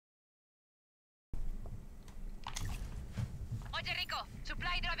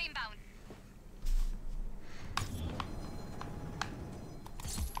Supply drop inbound.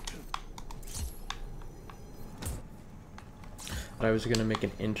 I was gonna make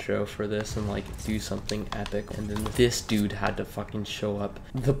an intro for this and like do something epic, and then this dude had to fucking show up.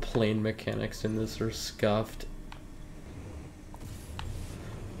 The plane mechanics in this are scuffed.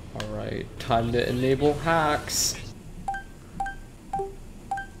 Alright, time to enable hacks.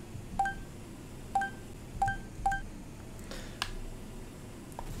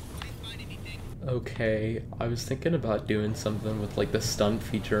 Okay, I was thinking about doing something with like the stunt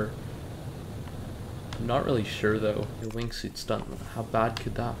feature. I'm not really sure though. The wingsuit stunt, how bad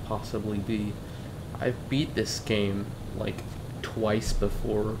could that possibly be? I've beat this game like twice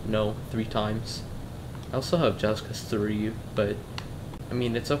before. No, 3 times. I also have Just Cause 3, but I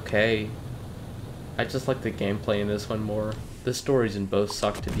mean, it's okay. I just like the gameplay in this one more. The stories in both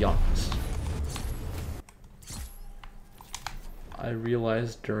suck, to be honest. I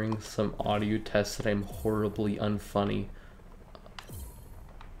realized during some audio tests that I'm horribly unfunny.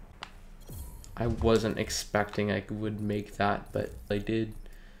 I wasn't expecting I would make that, but I did.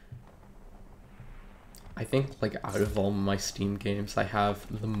 I think like out of all my Steam games, I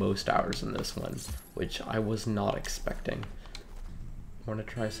have the most hours in this one, which I was not expecting. Want to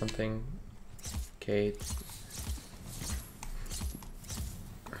try something? Okay.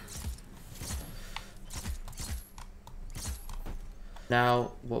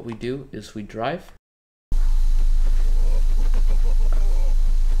 Now what we do is we drive.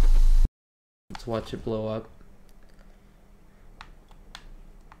 Let's watch it blow up.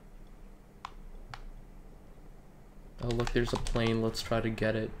 Oh look, there's a plane. Let's try to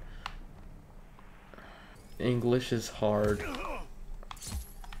get it. English is hard.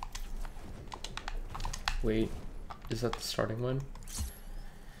 Wait, is that the starting one?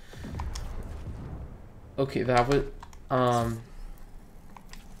 Okay, that was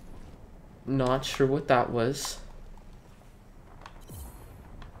not sure what that was.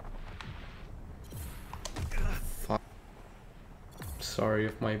 Fuck. Sorry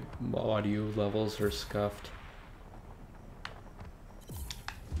if my audio levels are scuffed.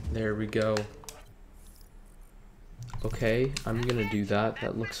 There we go. Okay, I'm gonna do that.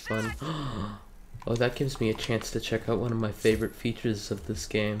 That looks fun. Oh, that gives me a chance to check out one of my favorite features of this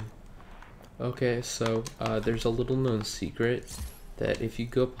game. Okay, so there's a little known secret that if you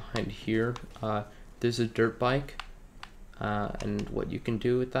go behind here, there's a dirt bike, and what you can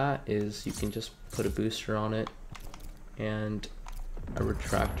do with that is you can just put a booster on it and a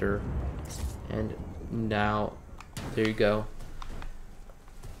retractor, and now there you go.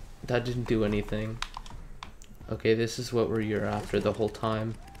 That didn't do anything. Okay, this is what you're after the whole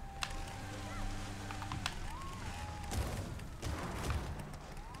time.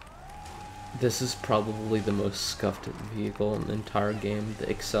 This is probably the most scuffed vehicle in the entire game. The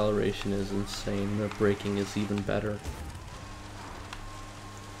acceleration is insane, the braking is even better.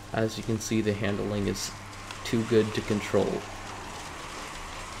 As you can see, the handling is too good to control.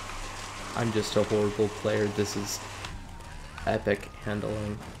 I'm just a horrible player. This is epic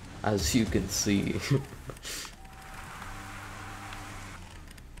handling, as you can see.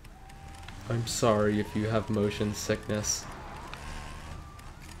 I'm sorry if you have motion sickness.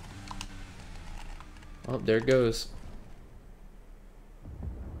 Oh, there it goes.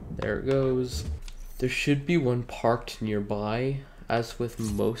 There it goes. There should be one parked nearby, as with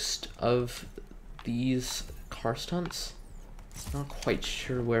most of these car stunts. Not quite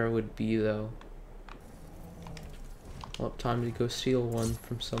sure where it would be though. Well, time to go steal one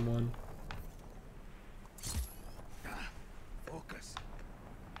from someone. Focus.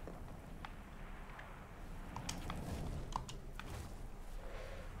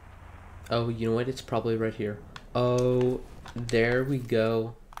 Oh, you know what? It's probably right here. Oh, there we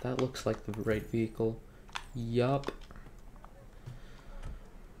go. That looks like the right vehicle. Yup.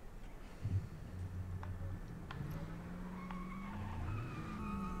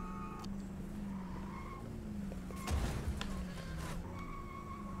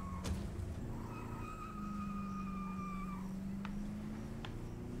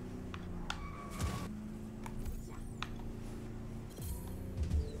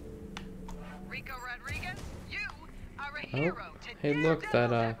 Oh, hey look,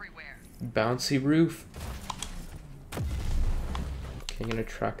 that bouncy roof. Okay, I'm gonna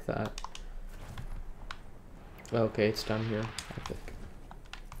track that. Okay, it's down here, I think.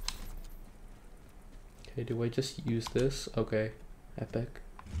 Okay, do I just use this? Okay, epic.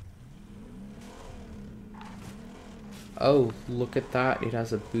 Oh, look at that, it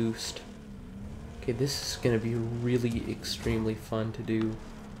has a boost. Okay, this is gonna be really extremely fun to do.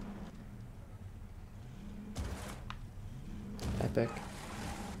 Epic.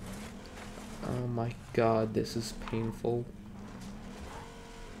 Oh my god, this is painful.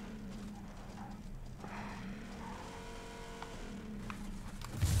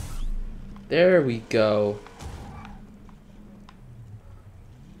 There we go.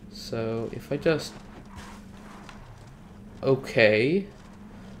 So if I just... Okay.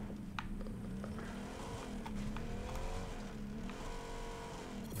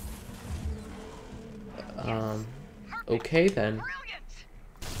 Okay then.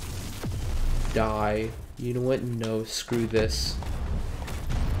 Die. You know what? No, screw this.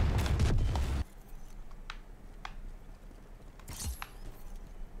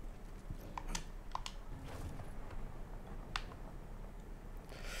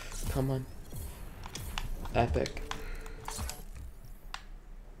 Come on. Epic.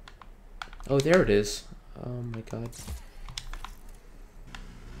 Oh, there it is. Oh my god.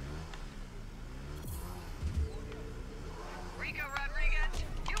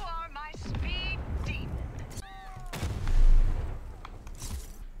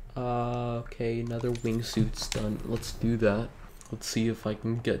 Okay, another wingsuit's done. Let's do that. Let's see if I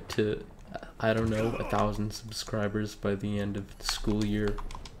can get to, I don't know, 1,000 subscribers by the end of the school year.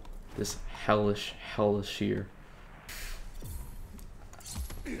 This hellish year.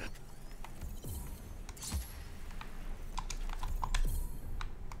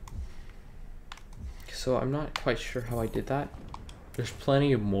 So I'm not quite sure how I did that. There's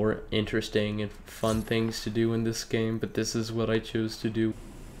plenty of more interesting and fun things to do in this game, but this is what I chose to do.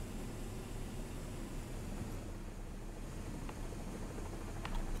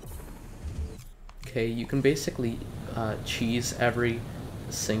 Okay, you can basically cheese every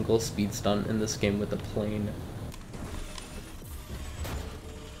single speed stunt in this game with a plane.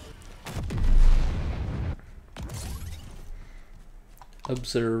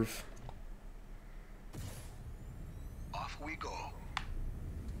 Observe. Off we go.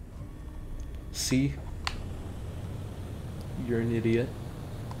 See? You're an idiot.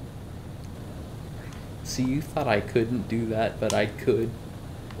 See, you thought I couldn't do that, but I could.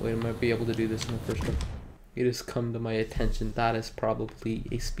 Wait, I might be able to do this in the first one. It has come to my attention that is probably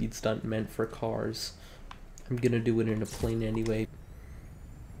a speed stunt meant for cars. I'm gonna do it in a plane anyway.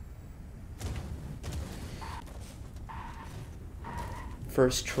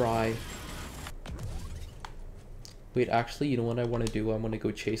 First try. Wait, actually, you know what I want to do? I want to go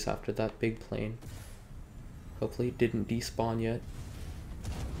chase after that big plane. Hopefully it didn't despawn yet.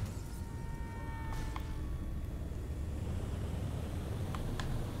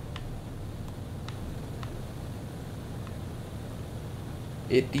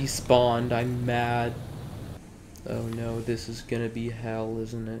 It despawned, I'm mad. Oh no, this is gonna be hell,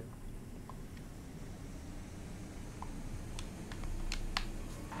 isn't it?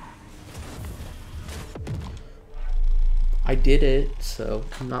 I did it, so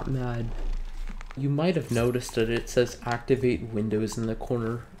I'm not mad. You might have noticed that it says activate windows in the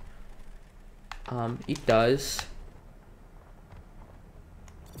corner. It does.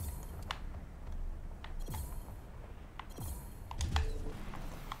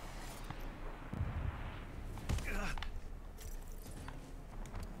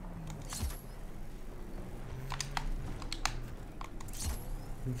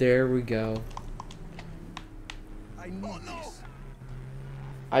 There we go.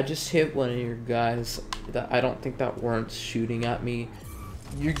 I just hit one of your guys that I don't think that warrants shooting at me.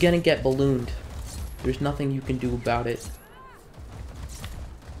 You're gonna get ballooned. There's nothing you can do about it.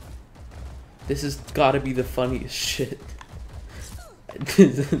 This has gotta be the funniest shit.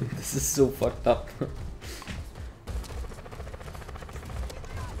 This is so fucked up.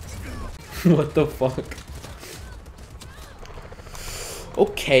 What the fuck?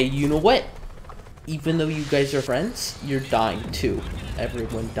 Okay, you know what? Even though you guys are friends, you're dying too.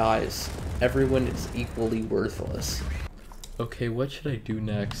 Everyone dies. Everyone is equally worthless. Okay, what should I do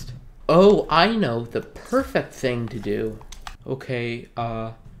next? Oh, I know the perfect thing to do. Okay,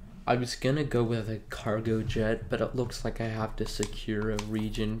 I was gonna go with a cargo jet, but it looks like I have to secure a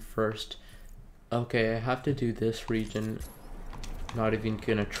region first. Okay, I have to do this region. Not even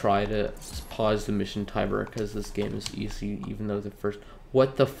gonna try to pause the mission timer because this game is easy, even though the first...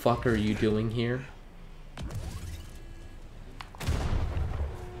 What the fuck are you doing here?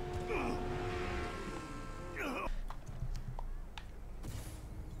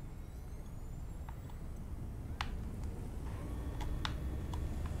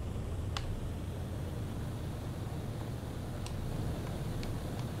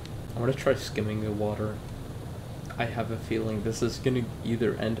 I want to try skimming the water. I have a feeling this is gonna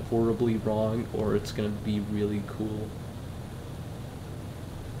either end horribly wrong or it's gonna be really cool.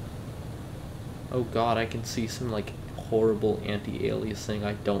 Oh god, I can see some like horrible anti-aliasing.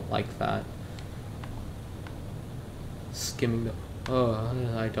 I don't like that. Skimming the... Oh,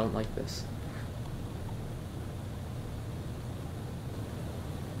 I don't like this.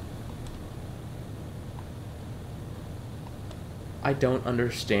 I don't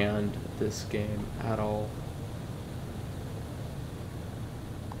understand this game at all.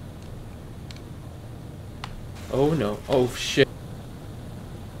 Oh no. Oh shit.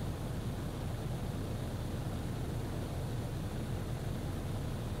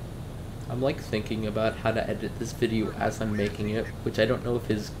 I'm like thinking about how to edit this video as I'm making it, which I don't know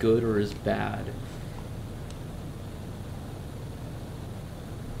if is good or is bad.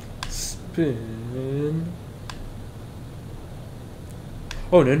 Spin.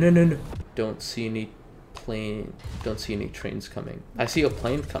 Oh no no no no. Don't see any plane, don't see any trains coming. I see a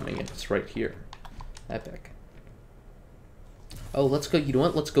plane coming and it's right here. Epic. Oh, let's go. You know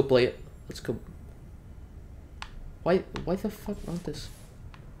what? Let's go play it. Let's go. Why the fuck won't this?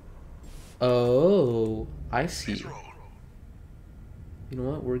 Oh, I see. You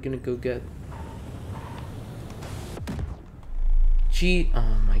know what? We're gonna go get... Gee,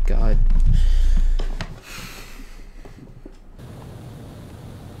 oh my god.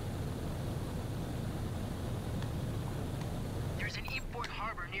 There's an import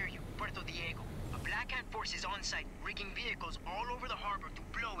harbor near you, Puerto Diego. A Black Hand force is on site, rigging vehicles all over the harbor to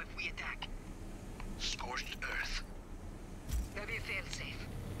blow if we attack. Scorched earth. Heavy failsafe.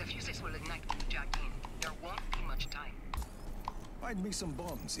 The fuses will ignite when you jack in. There won't be much time. Find me some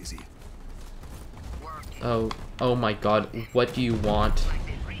bombs, Izzy. Oh, oh my god. What do you want? Like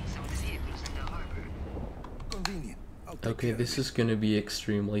they bring some vehicles in the harbor. Convenient. I'll take Okay, care this of is gonna be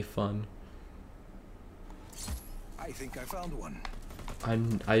extremely fun. it. I think I found one.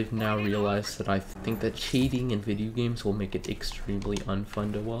 I've now realized that I think that cheating in video games will make it extremely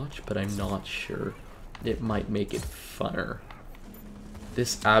unfun to watch, but I'm not sure. It might make it funner.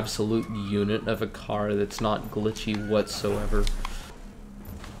 This absolute unit of a car that's not glitchy whatsoever.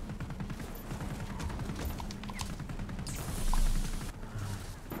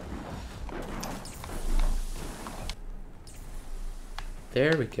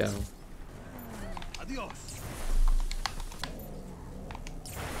 There we go. Adios.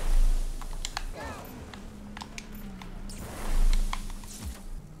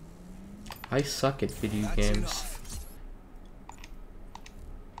 I suck at video That's games. enough.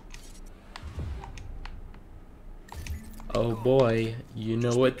 Oh boy, you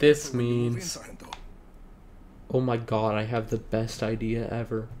know what this Careful when you move in, means. Sargento. Oh my god, I have the best idea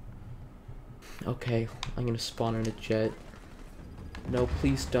ever. Okay, I'm gonna spawn in a jet. No,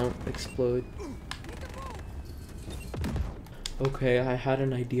 please don't explode. Okay, I had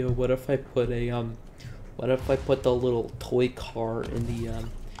an idea. What if I put the little toy car in the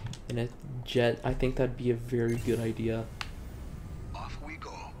in a jet? I think that'd be a very good idea. Off we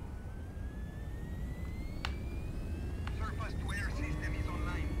go. Surface to air system is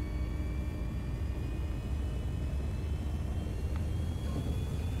online.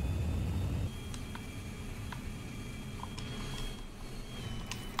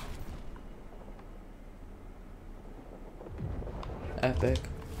 Epic.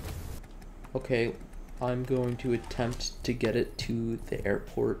 Okay, I'm going to attempt to get it to the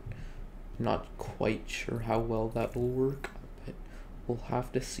airport. Not quite sure how well that will work, but we'll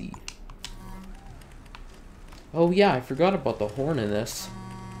have to see. Oh yeah, I forgot about the horn in this.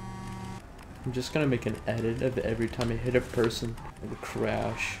 I'm just gonna make an edit of every time I hit a person, it would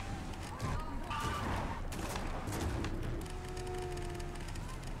crash.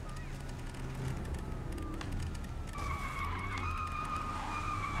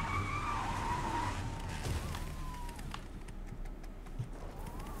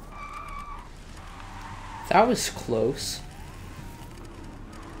 That was close.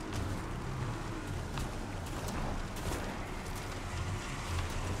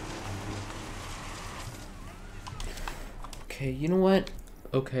 Okay, you know what?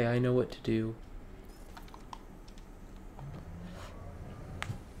 Okay, I know what to do.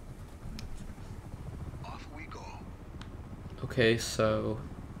 Off we go. Okay, so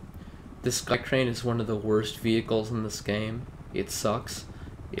this sky crane is one of the worst vehicles in this game. It sucks,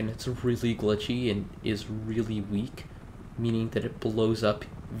 and it's really glitchy and is really weak, meaning that it blows up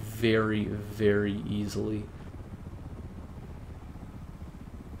very, very easily.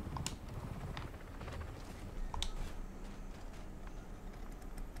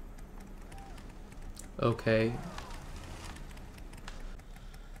 Okay.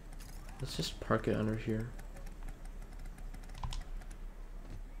 Let's just park it under here.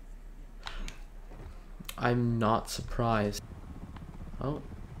 I'm not surprised. Oh.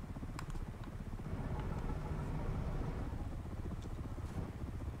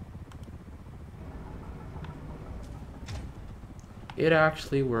 It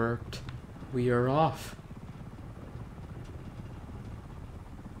actually worked. We are off.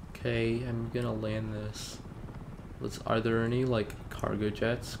 Okay, I'm gonna land this. Are there any like cargo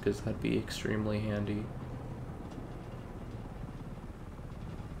jets? Because that'd be extremely handy.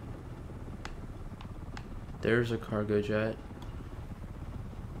 There's a cargo jet.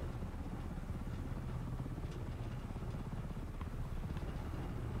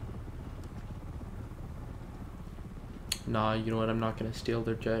 Nah, you know what? I'm not gonna steal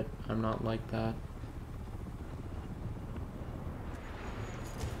their jet. I'm not like that.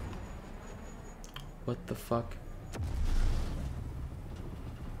 What the fuck?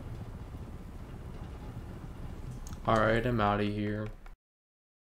 Alright, I'm out of here.